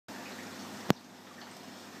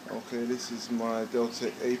Okay, this is my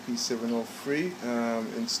Deltec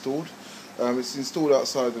Ap703 installed. It's installed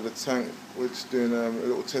outside of the tank. We're just doing a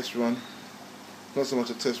little test run. Not so much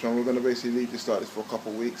a test run, we're going to basically leave this like this for a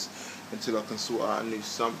couple of weeks until I can sort out a new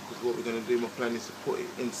sump, because what we're going to do, my plan is to put it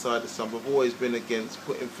inside the sump. I've always been against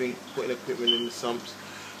putting equipment in the sumps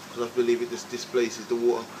because I believe it just displaces the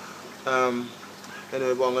water.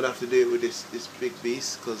 Anyway, but I'm going to have to do it with this big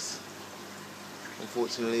beast, because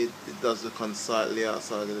unfortunately it does look unsightly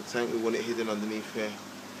outside of the tank. We want it hidden underneath here.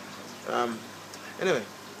 Anyway,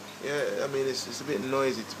 yeah, I mean it's a bit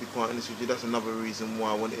noisy, to be quite honest with you. That's another reason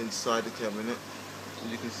why I want it inside the cabinet.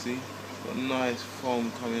 As you can see, got nice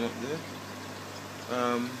foam coming up there.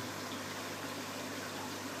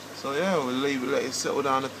 So yeah, we'll let it settle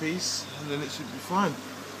down a piece, and then it should be fine.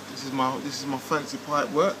 This is my fancy pipe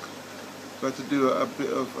work. Got to do a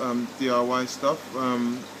bit of DIY stuff.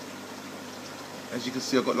 As you can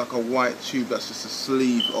see, I've got like a white tube that's just a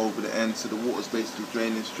sleeve over the end, so the water's basically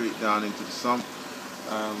draining straight down into the sump.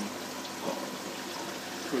 Got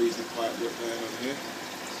crazy pipe work going on here.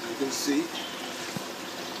 So you can see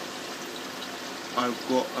I've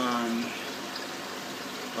got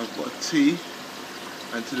a T,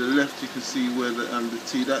 and to the left you can see where the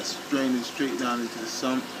T, that's draining straight down into the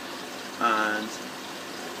sump, and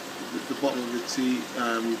at the bottom of the T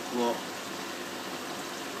we've got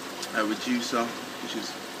a reducer, which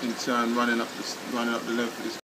is in turn running up the length of this